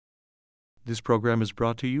This program is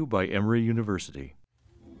brought to you by Emory University.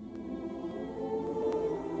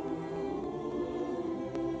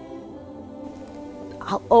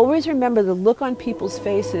 I'll always remember the look on people's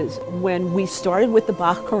faces when we started with the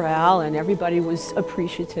Bach chorale and everybody was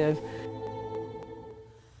appreciative.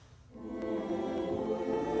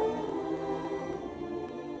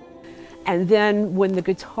 And then when the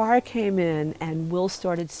guitar came in and Will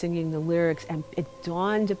started singing the lyrics, and it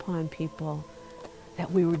dawned upon people that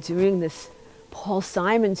we were doing this Paul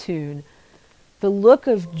Simon tune, the look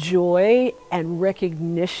of joy and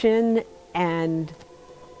recognition, and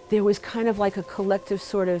there was kind of like a collective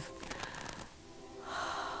sort of...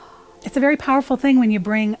 It's a very powerful thing when you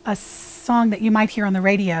bring a song that you might hear on the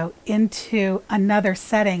radio into another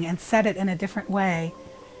setting and set it in a different way,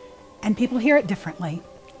 and people hear it differently,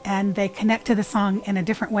 and they connect to the song in a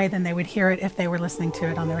different way than they would hear it if they were listening to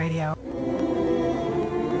it on the radio.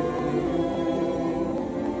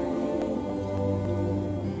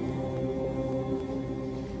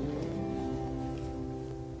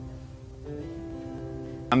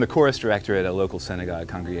 I'm the chorus director at a local synagogue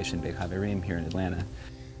congregation, Bach Haverim, here in Atlanta.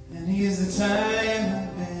 And here's the time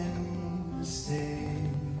I've been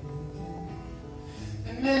mistaken.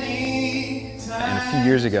 And many times. And a few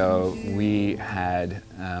years ago, we had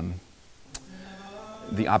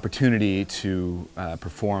the opportunity to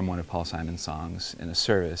perform one of Paul Simon's songs in a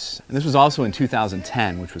service. And this was also in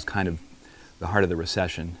 2010, which was kind of the heart of the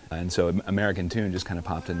recession. And so American Tune just kind of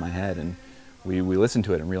popped in my head, and we listened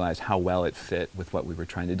to it and realized how well it fit with what we were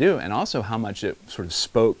trying to do, and also how much it sort of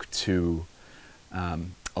spoke to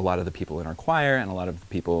a lot of the people in our choir and a lot of the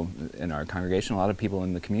people in our congregation, a lot of people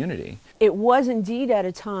in the community. It was indeed at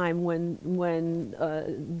a time when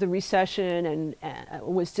the recession and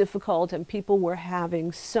was difficult and people were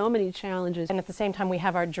having so many challenges. And at the same time we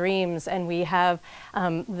have our dreams and we have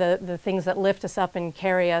the things that lift us up and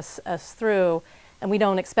carry us through. And we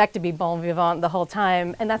don't expect to be bon vivant the whole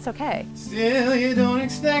time, and that's okay. Still, you don't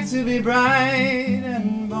expect to be bright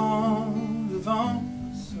and bon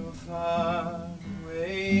vivant, so far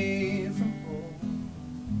away from home,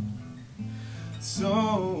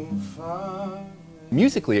 so far away.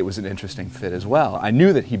 Musically, it was an interesting fit as well. I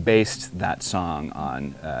knew that he based that song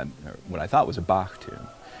on what I thought was a Bach tune.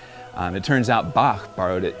 It turns out Bach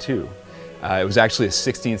borrowed it too. It was actually a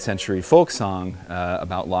 16th century folk song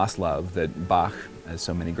about lost love that Bach, as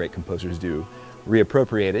so many great composers do,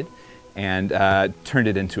 reappropriated and turned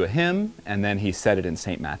it into a hymn, and then he set it in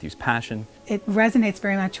St. Matthew's Passion. It resonates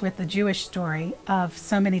very much with the Jewish story of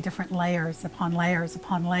so many different layers upon layers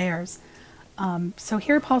upon layers. So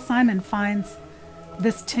here Paul Simon finds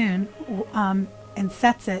this tune and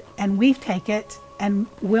sets it, and we take it, and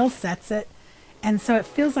Will sets it, and so it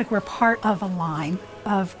feels like we're part of a line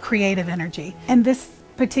of creative energy. And this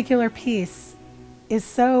particular piece is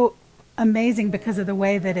so amazing because of the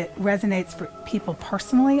way that it resonates for people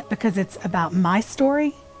personally, because it's about my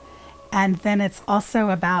story, and then it's also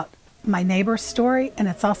about my neighbor's story, and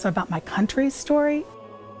it's also about my country's story.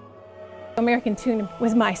 American Tune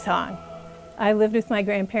was my song. I lived with my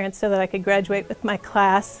grandparents so that I could graduate with my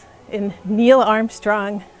class in Neil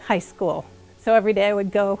Armstrong High School. So every day I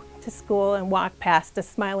would go to school and walk past a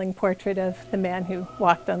smiling portrait of the man who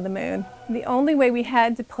walked on the moon. The only way we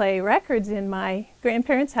had to play records in my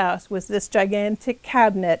grandparents' house was this gigantic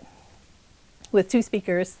cabinet with 2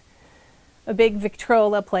 speakers, a big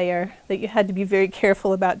Victrola player that you had to be very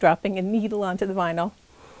careful about dropping a needle onto the vinyl.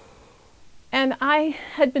 And I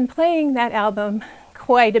had been playing that album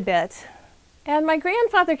quite a bit. And my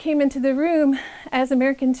grandfather came into the room as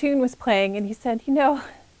American Tune was playing, and he said, "You know,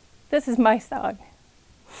 this is my song."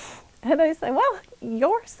 And I said, "Well,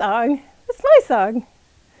 your song? It's my song.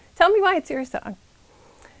 Tell me why it's your song."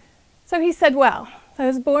 So he said, "Well, I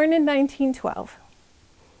was born in 1912.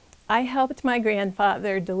 I helped my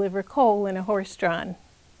grandfather deliver coal in a horse-drawn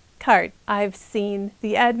cart. I've seen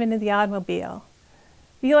the advent of the automobile,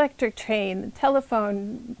 the electric train, the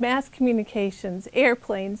telephone, mass communications,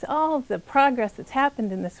 airplanes, all of the progress that's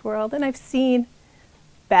happened in this world. And I've seen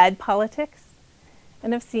bad politics,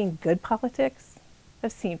 and I've seen good politics.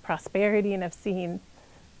 I've seen prosperity, and I've seen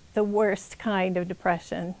the worst kind of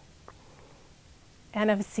depression. And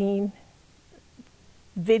I've seen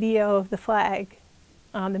video of the flag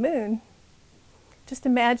on the moon. Just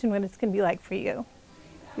imagine what it's going to be like for you."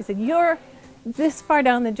 He said, "You're this far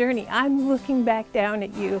down the journey. I'm looking back down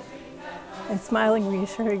at you and smiling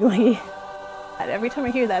reassuringly." And every time I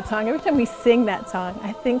hear that song, every time we sing that song,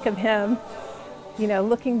 I think of him, you know,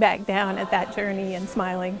 looking back down at that journey and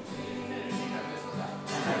smiling.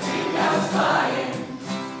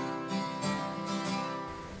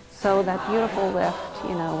 So that beautiful lift,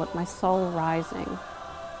 you know, with my soul rising,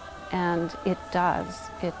 And it does.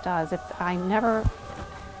 I never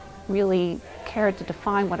really cared to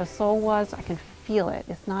define what a soul was. I can feel it.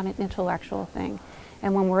 It's not an intellectual thing.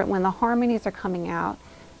 And when the harmonies are coming out,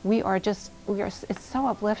 it's so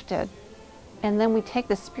uplifted. And then we take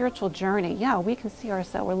the spiritual journey. Yeah, we can see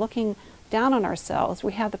ourselves. We're looking down on ourselves.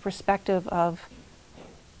 We have the perspective of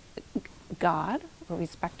God, or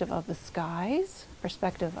perspective of the skies,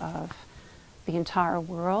 perspective of the entire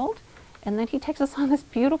world. And then he takes us on this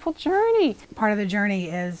beautiful journey. Part of the journey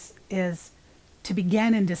is to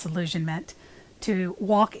begin in disillusionment, to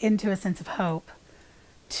walk into a sense of hope,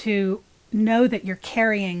 to know that you're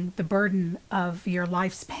carrying the burden of your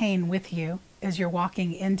life's pain with you as you're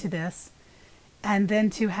walking into this, and then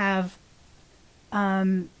to have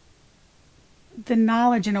the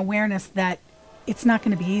knowledge and awareness that it's not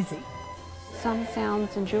going to be easy. Some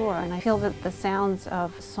sounds endure, and I feel that the sounds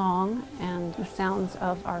of song and the sounds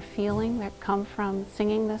of our feeling that come from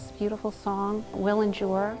singing this beautiful song will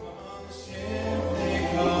endure.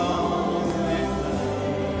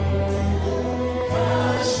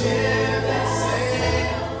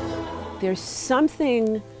 There's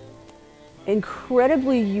something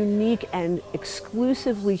incredibly unique and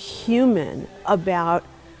exclusively human about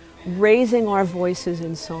raising our voices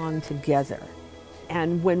in song together.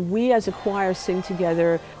 And when we as a choir sing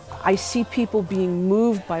together, I see people being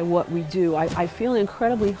moved by what we do. I feel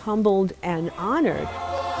incredibly humbled and honored.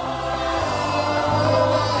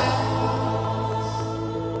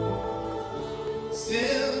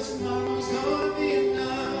 Still tomorrow's gonna be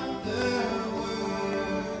another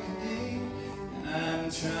working day, and I'm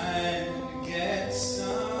trying to get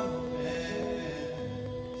some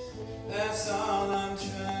rest. That's all I'm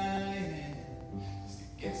trying, is to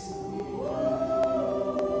get some rest.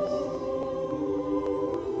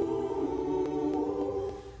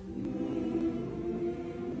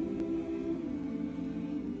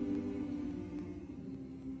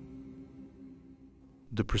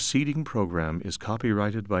 The preceding program is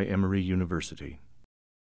copyrighted by Emory University.